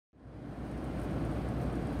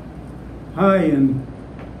Hi, and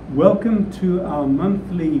welcome to our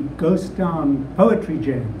monthly Ghost Town Poetry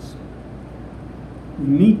Jams. We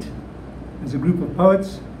meet as a group of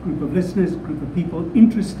poets, group of listeners, group of people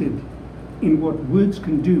interested in what words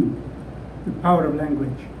can do, the power of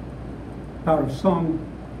language, the power of song,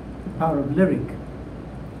 the power of lyric.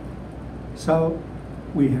 So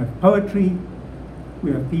we have poetry,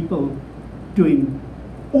 we have people doing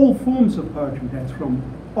all forms of poetry. That's from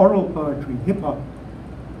oral poetry, hip-hop,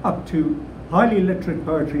 up to highly literate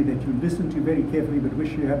poetry that you listen to very carefully but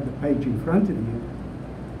wish you had the page in front of you,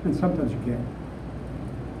 and sometimes you can,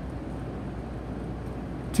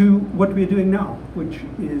 to what we're doing now, which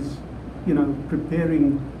is,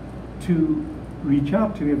 preparing to reach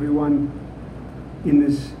out to everyone in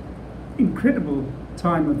this incredible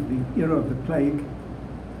time of the era of the plague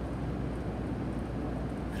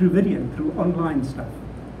through video, through online stuff.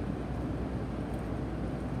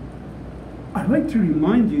 I'd like to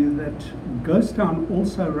remind you that Ghost Town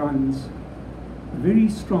also runs a very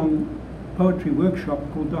strong poetry workshop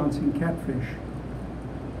called Dancing Catfish.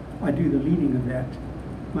 I do the leading of that.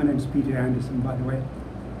 My name's Peter Anderson, by the way.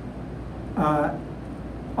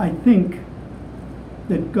 I think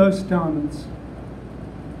that Ghost Town's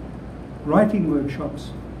writing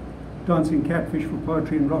workshops, Dancing Catfish for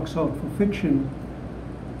poetry and Rock Salt for fiction,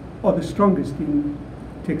 are the strongest in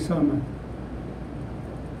Texoma.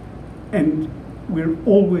 And we're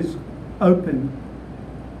always open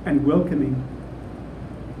and welcoming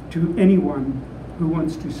to anyone who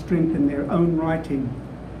wants to strengthen their own writing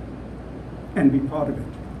and be part of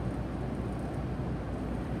it.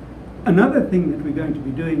 Another thing that we're going to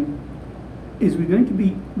be doing is we're going to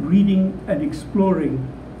be reading and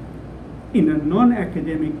exploring in a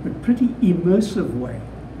non-academic but pretty immersive way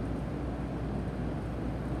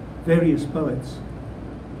various poets,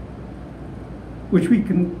 which we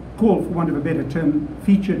can call, for want of a better term,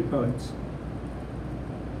 featured poets.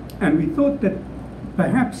 And we thought that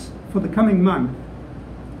perhaps for the coming month,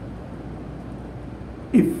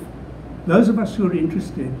 if those of us who are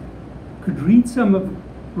interested could read some of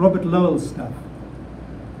Robert Lowell's stuff.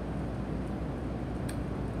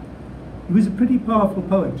 He was a pretty powerful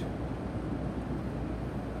poet.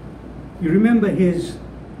 You remember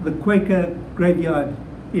The Quaker Graveyard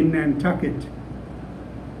in Nantucket,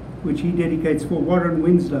 which he dedicates for Warren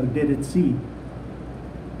Winslow, dead at sea.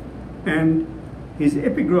 And his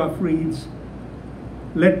epigraph reads,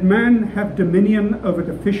 "Let man have dominion over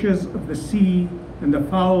the fishes of the sea and the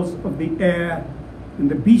fowls of the air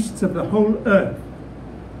and the beasts of the whole earth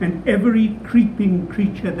and every creeping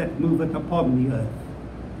creature that moveth upon the earth."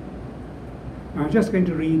 Now, I'm just going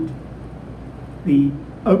to read the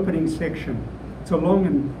opening section. It's a long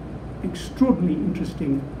and extraordinarily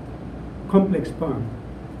interesting, complex poem.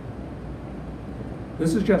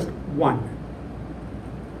 This is just one.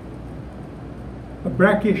 A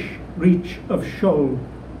brackish reach of shoal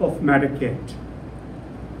off Madaket.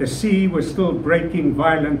 The sea was still breaking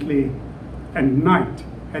violently, and night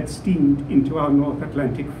had steamed into our North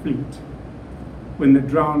Atlantic fleet when the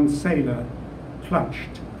drowned sailor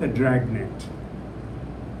clutched the dragnet.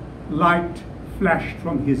 Light flashed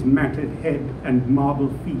from his matted head and marble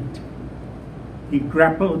feet. He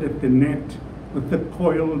grappled at the net with the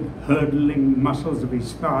coiled, hurtling muscles of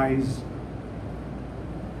his thighs.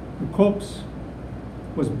 The corpse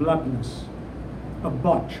was bloodless, a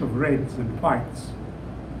botch of reds and whites.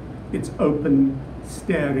 Its open,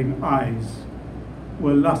 staring eyes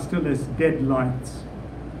were lusterless dead lights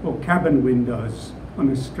or cabin windows on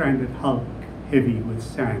a stranded hulk heavy with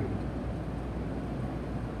sand.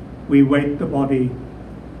 We weight the body,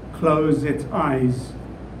 close its eyes,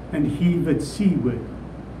 and heave it seaward,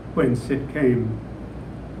 whence it came,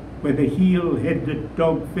 where the heel-headed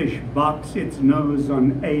dogfish barks its nose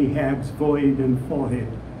on Ahab's void and forehead,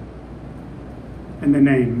 and the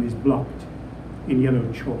name is blocked in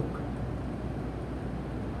yellow chalk.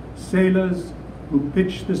 Sailors who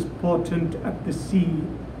pitch this portent at the sea,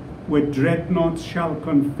 where dreadnoughts shall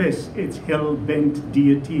confess its hell-bent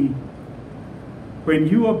deity, when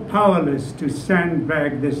you are powerless to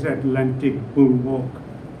sandbag this Atlantic bulwark,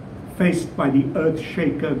 faced by the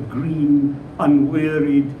earth-shaker green,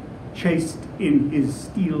 unwearied, chased in his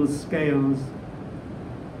steel scales,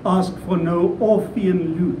 ask for no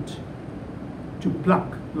Orphean lute to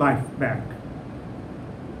pluck life back.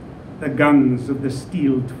 The guns of the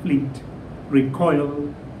steeled fleet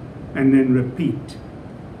recoil and then repeat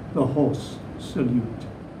the hoarse salute.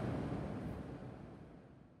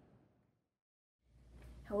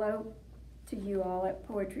 Hello to you all at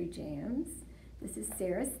Poetry Jams. This is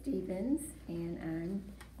Sarah Stevens, and I'm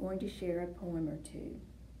going to share a poem or two,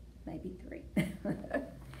 maybe three.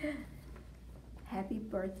 Happy Happy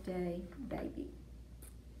birthday, baby.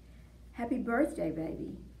 Happy birthday,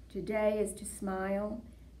 baby. Today is to smile,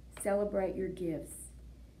 celebrate your gifts.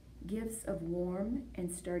 Gifts of warm and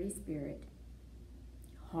sturdy spirit,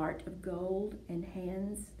 heart of gold and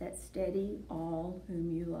hands that steady all whom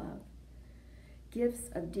you love. Gifts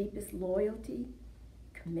of deepest loyalty,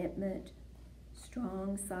 commitment,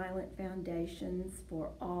 strong silent foundations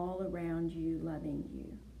for all around you loving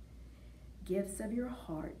you. Gifts of your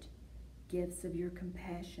heart, gifts of your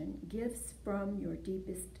compassion, gifts from your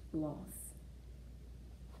deepest loss.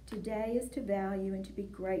 Today is to value and to be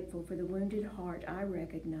grateful for the wounded heart I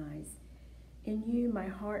recognize. In you, my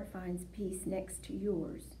heart finds peace next to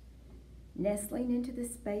yours, nestling into the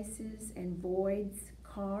spaces and voids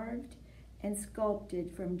carved and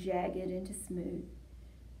sculpted from jagged into smooth.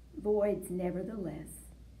 Voids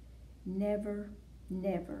nevertheless, never,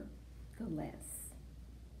 never the less.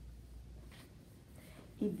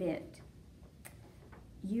 Event.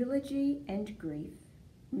 Eulogy and grief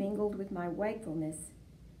mingled with my wakefulness,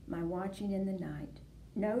 my watching in the night.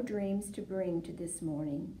 No dreams to bring to this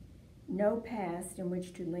morning, no past in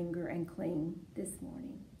which to linger and cling this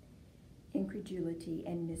morning. Incredulity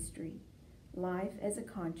and mystery, life as a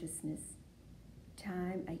consciousness,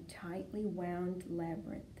 time a tightly wound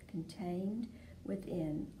labyrinth contained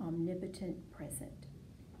within omnipotent present.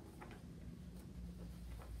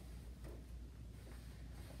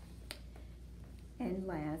 And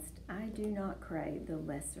last, I do not crave the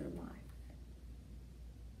lesser life.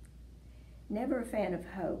 Never a fan of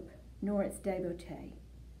hope, nor its devotee.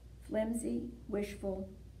 Flimsy, wishful,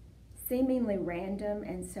 seemingly random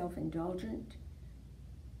and self-indulgent.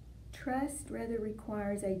 Trust rather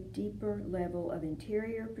requires a deeper level of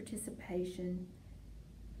interior participation,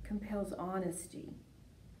 compels honesty,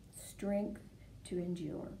 strength to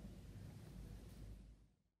endure.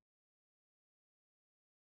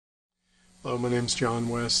 Hello, my name's John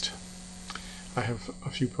West. I have a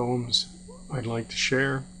few poems I'd like to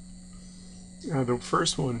share. The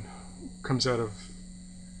first one comes out of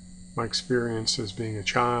my experience as being a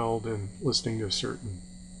child and listening to certain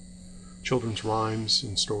children's rhymes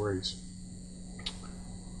and stories.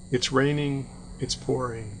 It's raining, it's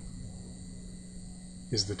pouring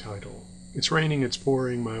is the title. It's raining, it's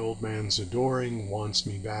pouring, my old man's adoring, wants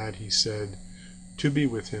me bad, he said, to be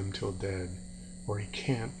with him till dead, or he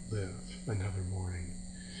can't live another morning.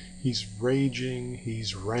 He's raging,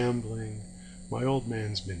 he's rambling, my old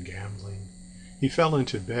man's been gambling. He fell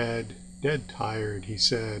into bed, dead tired, he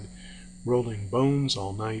said, rolling bones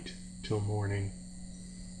all night till morning.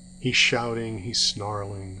 He's shouting, he's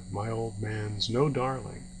snarling, my old man's no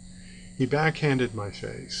darling. He backhanded my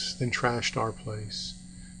face, then trashed our place.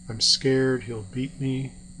 I'm scared he'll beat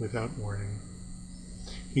me without warning.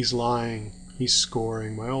 He's lying, he's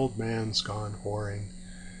scoring, my old man's gone whoring.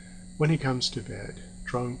 When he comes to bed,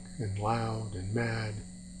 drunk and loud and mad,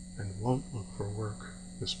 and won't look for work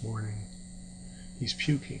this morning. He's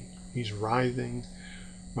puking, he's writhing,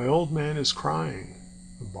 my old man is crying.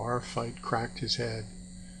 A bar fight cracked his head.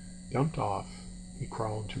 Dumped off, he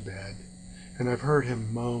crawled to bed, and I've heard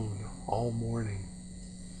him moan all morning.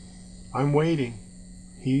 I'm waiting,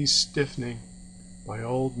 he's stiffening, my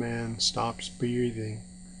old man stops breathing.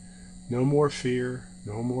 No more fear,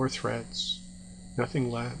 no more threats, nothing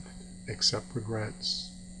left except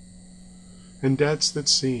regrets, and debts that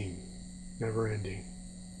seem never ending.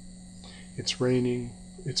 It's raining,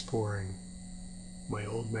 it's pouring, my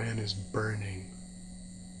old man is burning.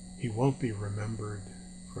 He won't be remembered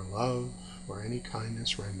for love or any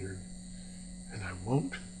kindness rendered, and I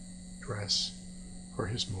won't dress for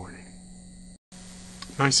his mourning.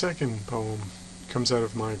 My second poem comes out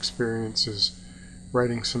of my experiences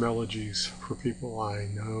writing some elegies for people I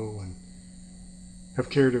know and have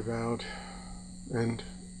cared about and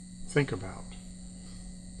think about.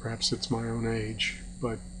 Perhaps it's my own age,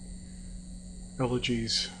 but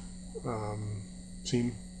elegies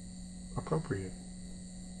seem appropriate.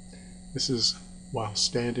 This is While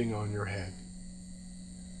Standing on Your Head.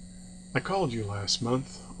 I called you last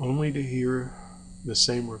month only to hear the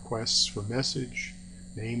same requests for message,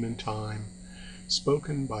 name and time,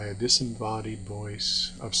 spoken by a disembodied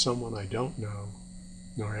voice of someone I don't know,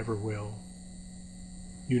 nor ever will.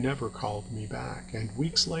 You never called me back, and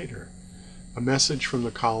weeks later, a message from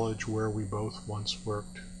the college where we both once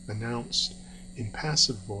worked announced in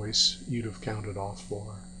passive voice you'd have counted off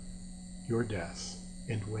for your death,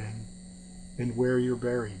 and when, and where you're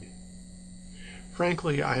buried.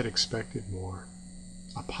 Frankly, I had expected more.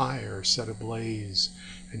 A pyre set ablaze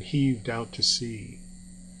and heaved out to sea,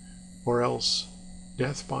 or else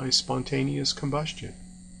death by spontaneous combustion.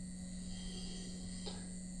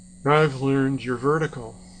 Now I've learned you're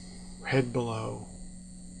vertical, head below,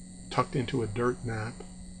 tucked into a dirt nap,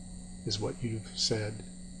 is what you've said,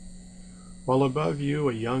 while above you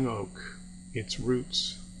a young oak, its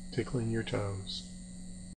roots tickling your toes.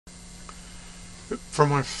 For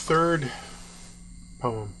my third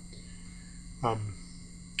poem,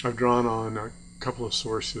 I've drawn on a couple of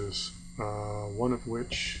sources, one of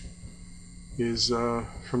which is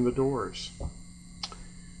from The Doors.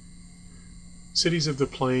 Cities of the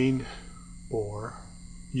Plain, or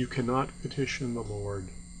You Cannot Petition the Lord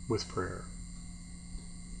with Prayer.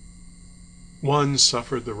 One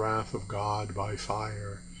suffered the wrath of God by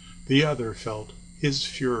fire, the other felt his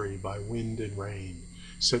fury by wind and rain,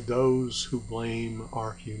 said those who blame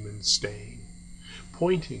our human stain,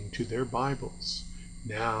 pointing to their Bibles.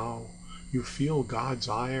 Now you feel God's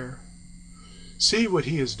ire? See what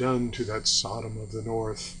he has done to that Sodom of the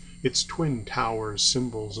north, its twin towers,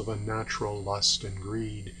 symbols of unnatural lust and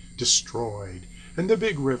greed, destroyed, and the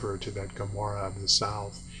big river to that Gomorrah of the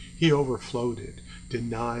south. He overflowed it,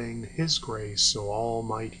 denying his grace so all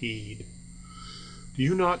might heed. Do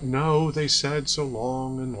you not know, they said so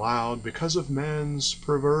long and loud, because of man's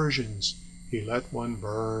perversions he let one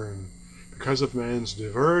burn, because of man's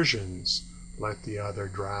diversions let the other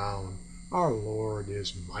drown. Our Lord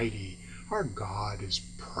is mighty, our God is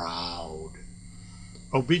proud.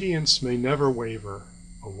 Obedience may never waver,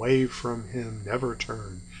 away from him never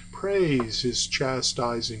turn. Praise his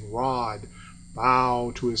chastising rod,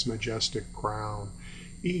 bow to his majestic crown.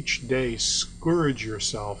 Each day scourge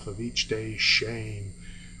yourself of each day's shame.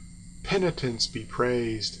 Penitence be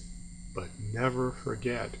praised, but never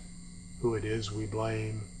forget who it is we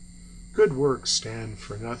blame. Good works stand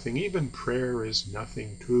for nothing, even prayer is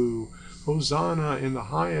nothing too. Hosanna in the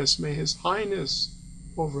highest, may his highness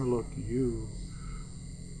overlook you.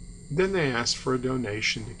 Then they asked for a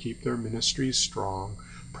donation to keep their ministries strong,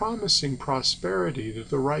 promising prosperity to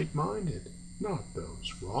the right-minded, not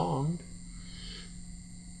those wronged.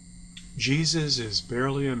 Jesus is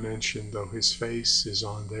barely a mention, though his face is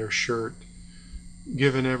on their shirt,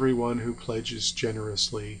 given everyone who pledges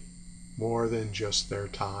generously more than just their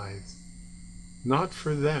tithe. Not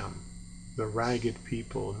for them, the ragged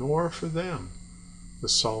people, nor for them, the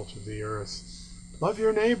salt of the earth. Love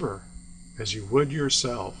your neighbor as you would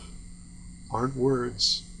yourself, aren't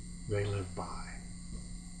words they live by.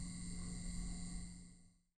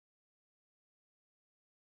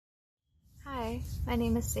 Hi, my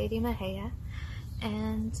name is Sadie Mahaya,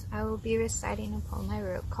 and I will be reciting a poem I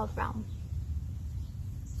wrote called Realm.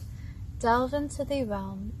 Delve into the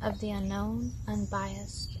realm of the unknown,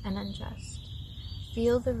 unbiased, and unjust.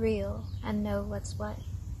 Feel the real and know what's what.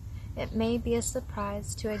 It may be a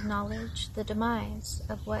surprise to acknowledge the demise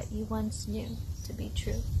of what you once knew to be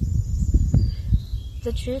true.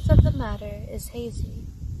 The truth of the matter is hazy,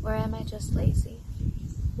 or am I just lazy?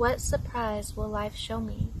 What surprise will life show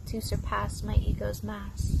me to surpass my ego's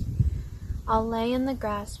mass? I'll lay in the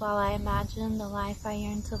grass while I imagine the life I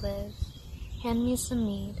yearn to live. Hand me some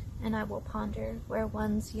mead, and I will ponder where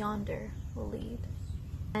one's yonder will lead.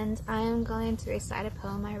 And I am going to recite a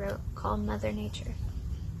poem I wrote called Mother Nature.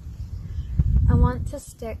 I want to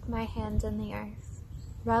stick my hand in the earth,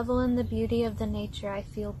 revel in the beauty of the nature I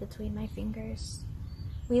feel between my fingers.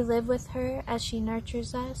 We live with her as she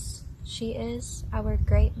nurtures us. She is our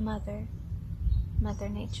great mother, Mother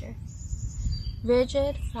Nature.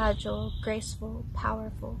 Rigid, fragile, graceful,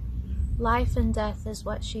 powerful. Life and death is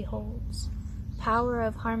what she holds. Power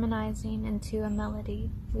of harmonizing into a melody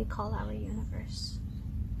we call our universe.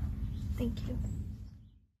 Thank you.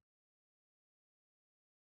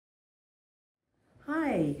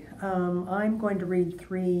 Hi, I'm going to read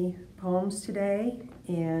 3 poems today,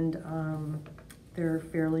 and they're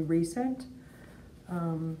fairly recent.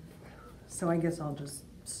 So I guess I'll just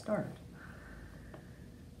start.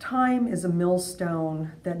 Time is a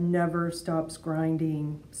millstone that never stops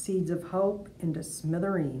grinding seeds of hope into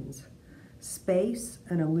smithereens. Space,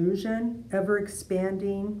 an illusion, ever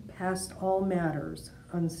expanding past all matters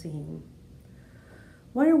unseen.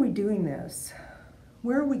 Why are we doing this?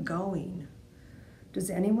 Where are we going? Does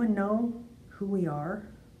anyone know who we are?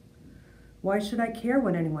 Why should I care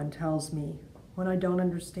what anyone tells me when I don't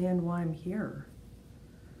understand why I'm here?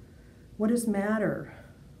 What does matter?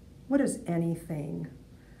 What is anything?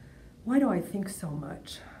 Why do I think so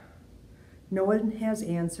much? No one has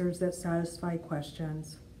answers that satisfy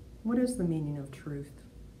questions. What is the meaning of truth?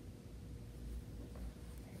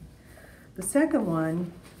 The second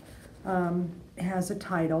one has a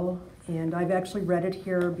title, and I've actually read it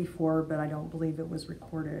here before, but I don't believe it was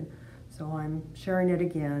recorded, so I'm sharing it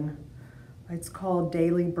again. It's called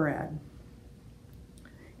Daily Bread,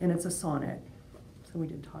 and it's a sonnet, so we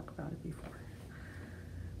did talk about it before.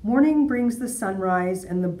 Morning brings the sunrise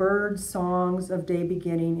and the birds' songs of day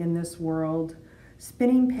beginning in this world,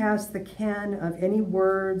 spinning past the ken of any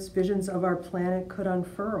words visions of our planet could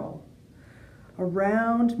unfurl.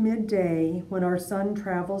 Around midday, when our sun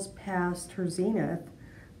travels past her zenith,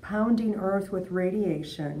 pounding earth with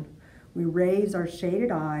radiation, we raise our shaded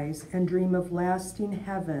eyes and dream of lasting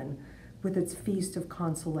heaven with its feast of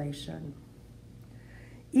consolation.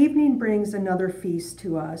 Evening brings another feast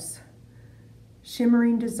to us,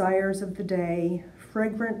 shimmering desires of the day,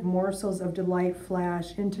 fragrant morsels of delight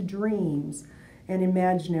flash into dreams and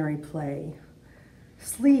imaginary play.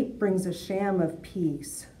 Sleep brings a sham of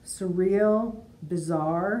peace, surreal,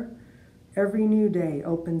 bizarre. Every new day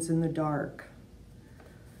opens in the dark.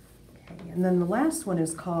 Okay, and then the last one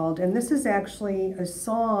is called, and this is actually a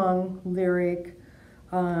song lyric,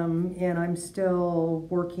 and I'm still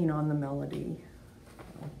working on the melody.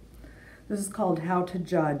 This is called How to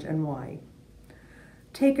Judge and Why.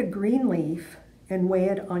 Take a green leaf and weigh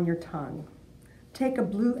it on your tongue. Take a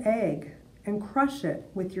blue egg and crush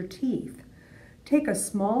it with your teeth. Take a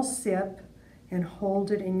small sip and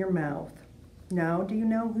hold it in your mouth. Now do you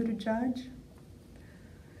know who to judge?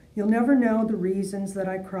 You'll never know the reasons that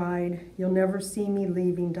I cried. You'll never see me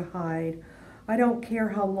leaving to hide. I don't care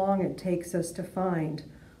how long it takes us to find.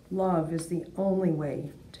 Love is the only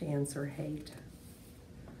way to answer hate.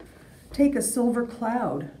 Take a silver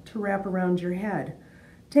cloud to wrap around your head.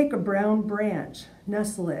 Take a brown branch,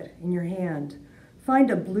 nestle it in your hand. Find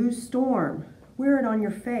a blue storm, wear it on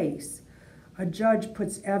your face. A judge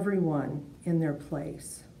puts everyone in their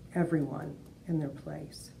place. Everyone in their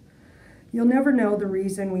place. You'll never know the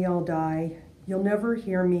reason we all die. You'll never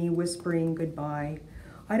hear me whispering goodbye.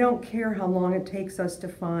 I don't care how long it takes us to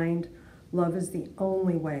find. Love is the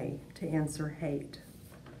only way to answer hate.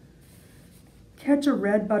 Catch a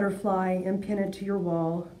red butterfly and pin it to your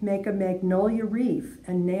wall. Make a magnolia wreath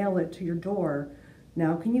and nail it to your door.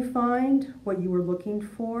 Now can you find what you were looking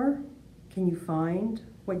for? Can you find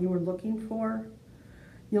what you were looking for?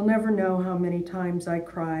 You'll never know how many times I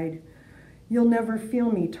cried. You'll never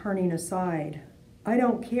feel me turning aside. I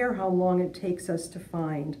don't care how long it takes us to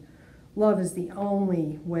find. Love is the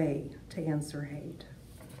only way to answer hate.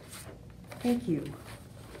 Thank you.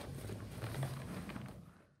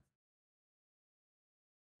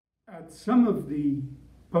 At some of the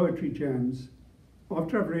poetry jams,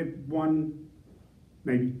 after I've read one,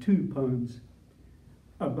 maybe two poems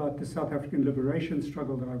about the South African liberation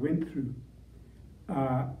struggle that I went through,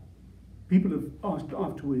 people have asked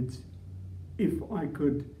afterwards if I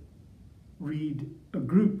could read a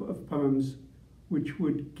group of poems which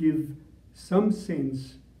would give some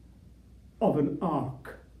sense of an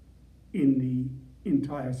arc in the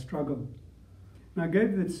entire struggle. And I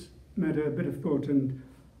gave this matter a bit of thought, and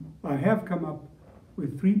I have come up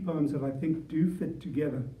with 3 poems that I think do fit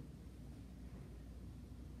together.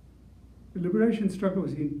 The liberation struggle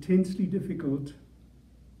was intensely difficult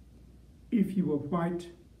if you were white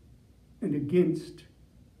and against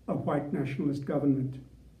a white nationalist government.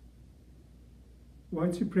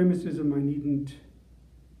 White supremacism, I needn't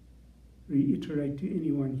reiterate to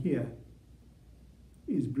anyone here,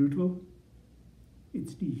 is brutal,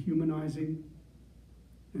 it's dehumanizing,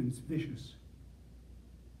 and it's vicious.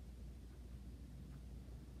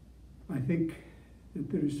 I think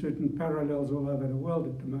that there are certain parallels all over the world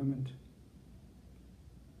at the moment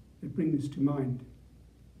that bring this to mind.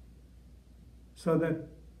 So that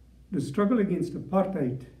the struggle against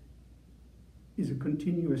apartheid is a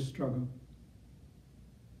continuous struggle.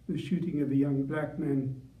 The shooting of a young black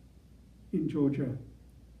man in Georgia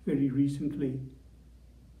very recently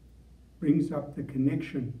brings up the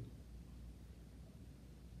connection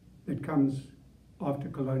that comes after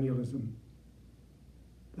colonialism,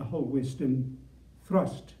 the whole Western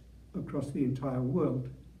thrust across the entire world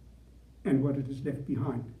and what it has left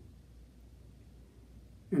behind.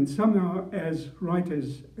 And somehow, as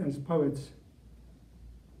writers, as poets,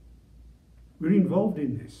 we're involved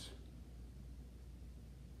in this.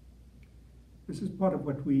 This is part of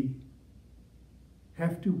what we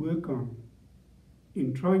have to work on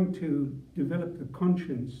in trying to develop the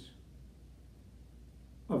conscience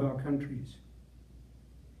of our countries.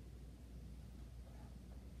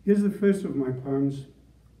 Here's the first of my poems,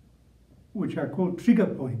 which I call Trigger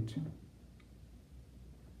Point.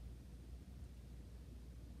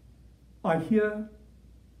 I hear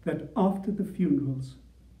that after the funerals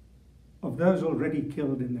of those already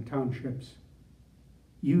killed in the townships,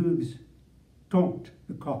 youths taunt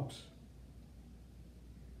the cops.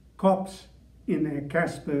 Cops in their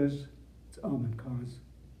Caspers, it's armored cars,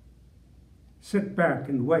 sit back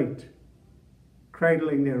and wait,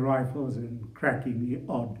 cradling their rifles and cracking the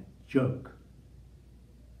odd joke.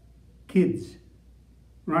 kids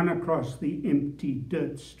run across the empty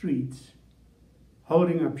dirt streets,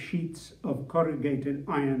 holding up sheets of corrugated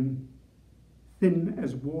iron, thin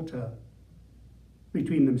as water,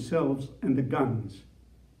 between themselves and the guns,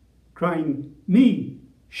 crying, "Me!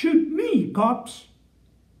 Shoot me, cops!"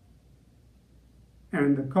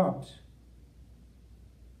 And the cops,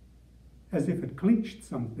 as if it clinched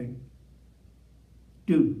something,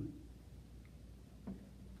 do.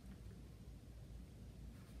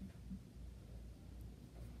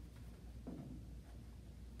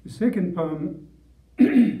 The second poem,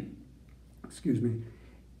 excuse me,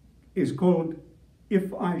 is called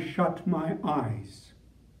 "If I Shut My Eyes."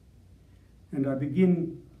 And I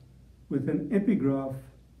begin with an epigraph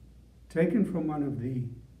taken from one of the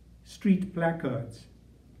street placards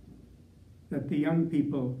that the young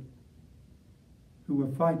people who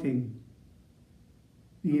were fighting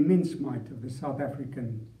the immense might of the South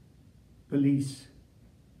African police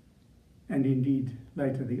and indeed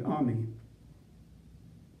later the army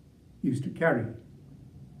used to carry.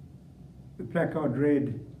 The placard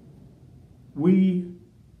read, "We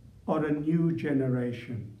are a new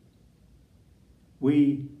generation.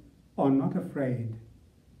 We are not afraid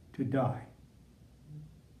to die."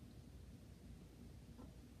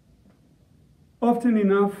 Often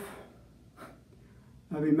enough,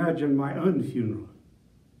 I've imagined my own funeral,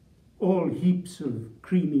 all heaps of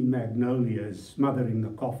creamy magnolias smothering the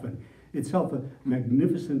coffin, itself a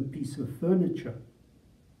magnificent piece of furniture,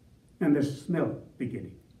 and the smell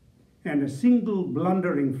beginning, and a single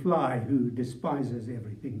blundering fly who despises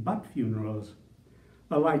everything but funerals,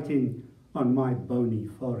 alighting on my bony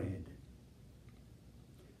forehead.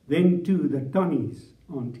 Then too the Tannies,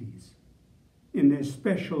 aunties, in their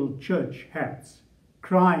special church hats,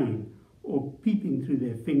 crying or peeping through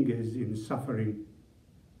their fingers in suffering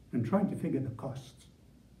and trying to figure the costs.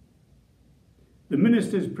 The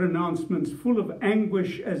minister's pronouncements full of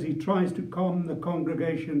anguish as he tries to calm the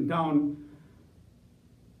congregation down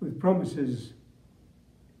with promises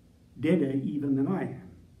deader even than I am,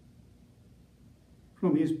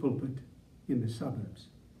 from his pulpit in the suburbs,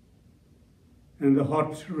 and the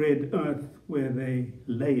hot red earth where they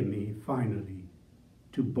lay me finally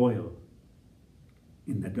to boil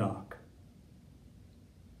in the dark.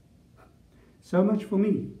 So much for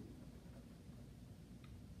me.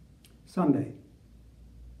 Sunday.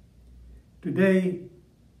 Today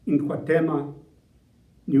in Kwatema,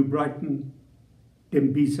 New Brighton,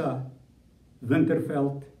 Tembisa,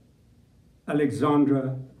 Winterveld,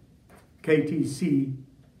 Alexandra, KTC,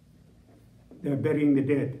 they're burying the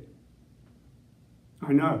dead.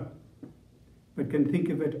 I know, but can think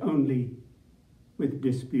of it only with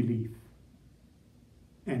disbelief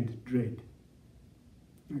and dread.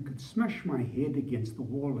 I could smash my head against the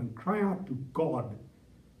wall and cry out to God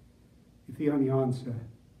if the only answer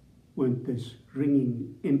weren't this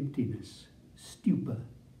ringing emptiness, stupor,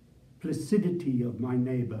 placidity of my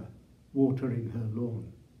neighbor watering her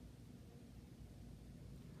lawn.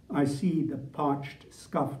 I see the parched,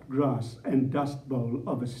 scuffed grass and dust bowl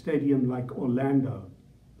of a stadium like Orlando,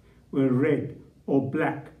 where red or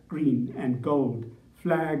black, green and gold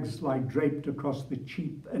flags lie draped across the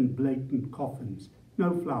cheap and blatant coffins.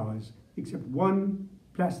 No flowers, except one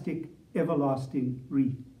plastic everlasting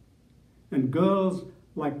wreath. And girls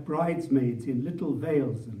like bridesmaids in little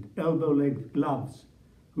veils and elbow-length gloves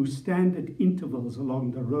who stand at intervals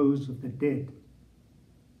along the rows of the dead.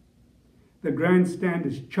 The grandstand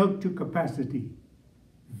is choked to capacity.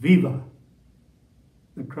 Viva!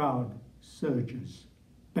 The crowd surges,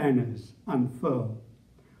 banners unfurl,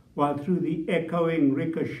 while through the echoing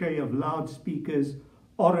ricochet of loudspeakers,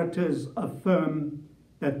 orators affirm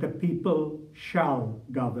that the people shall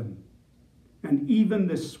govern. And even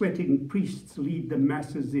the sweating priests lead the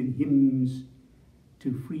masses in hymns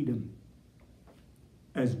to freedom,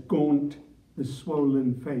 as gaunt the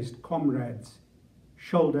swollen-faced comrades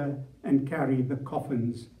shoulder and carry the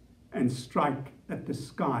coffins and strike at the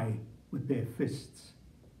sky with their fists.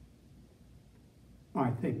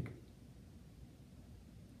 I think,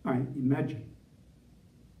 I imagine.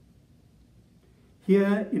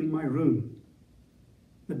 Here in my room,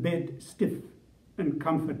 the bed stiff and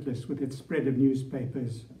comfortless with its spread of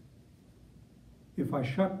newspapers. If I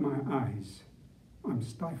shut my eyes, I'm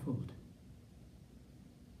stifled.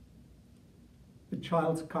 The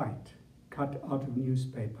child's kite, cut out of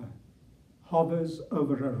newspaper, hovers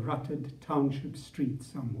over a rutted township street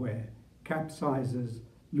somewhere, capsizes,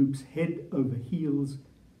 loops head over heels,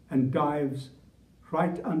 and dives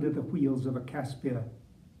right under the wheels of a Caspier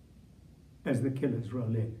as the killers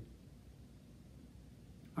roll in.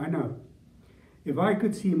 I know. If I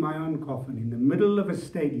could see my own coffin in the middle of a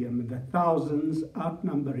stadium and the thousands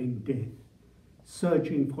outnumbering death,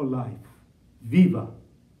 searching for life, viva,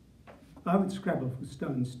 I would scrabble for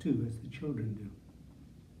stones too, as the children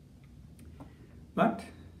do. But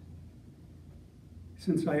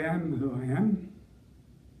since I am who I am,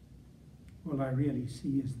 all I really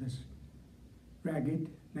see is this ragged,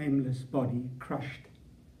 nameless body, crushed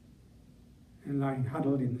and lying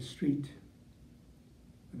huddled in the street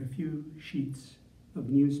with a few sheets of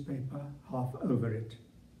newspaper half over it,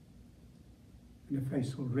 and a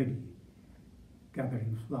face already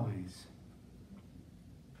gathering flies.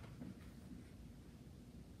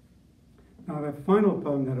 Now, the final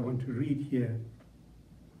poem that I want to read here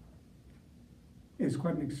is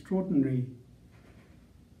quite an extraordinary,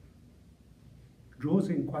 draws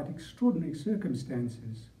in quite extraordinary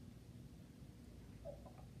circumstances.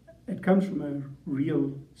 It comes from a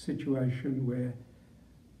real situation where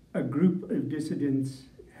a group of dissidents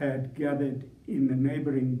had gathered in the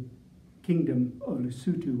neighboring kingdom of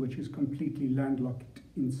Lesotho, which is completely landlocked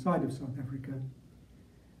inside of South Africa.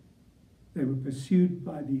 They were pursued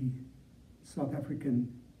by the South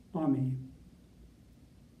African army,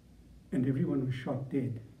 and everyone was shot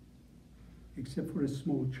dead, except for a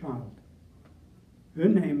small child. Her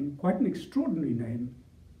name, quite an extraordinary name,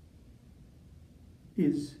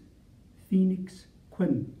 is Phoenix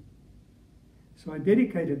Quinn. So I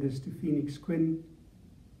dedicated this to Phoenix Quinn,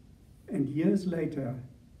 and years later,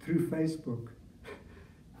 through Facebook,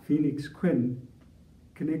 Phoenix Quinn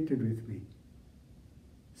connected with me.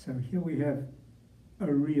 So here we have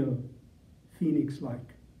a real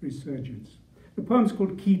Phoenix-like resurgence. The poem's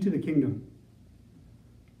called Key to the Kingdom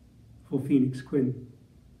for Phoenix Quinn.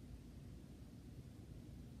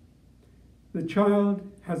 The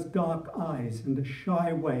child has dark eyes and a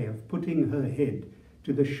shy way of putting her head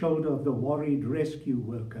to the shoulder of the worried rescue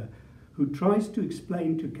worker who tries to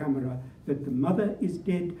explain to camera that the mother is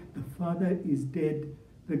dead, the father is dead,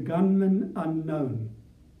 the gunman unknown,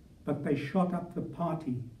 but they shot up the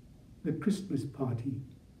party, the Christmas party.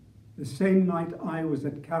 The same night I was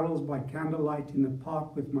at carols by candlelight in the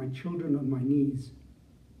park with my children on my knees.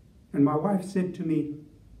 And my wife said to me,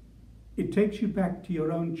 "It takes you back to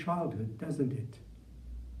your own childhood, doesn't it?"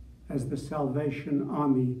 As the Salvation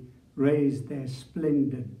Army raised their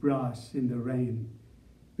splendid brass in the rain.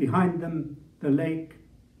 Behind them, the lake,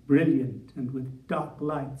 brilliant and with dark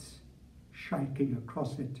lights shining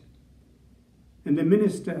across it. And the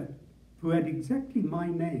minister, who had exactly my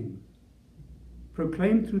name,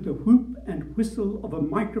 proclaimed through the whoop and whistle of a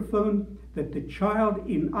microphone that the child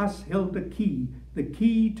in us held the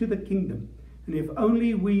key to the kingdom. And if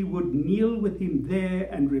only we would kneel with him there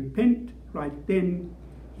and repent right then,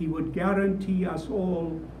 he would guarantee us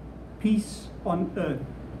all peace on earth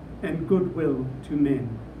and goodwill to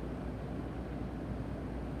men.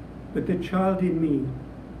 But the child in me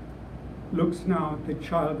looks now at the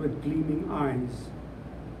child with gleaming eyes,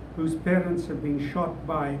 whose parents have been shot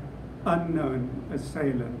by unknown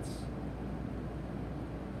assailants.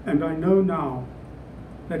 And I know now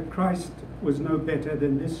that Christ was no better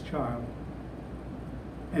than this child,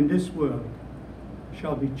 and this world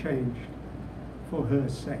shall be changed for her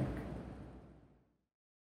sake.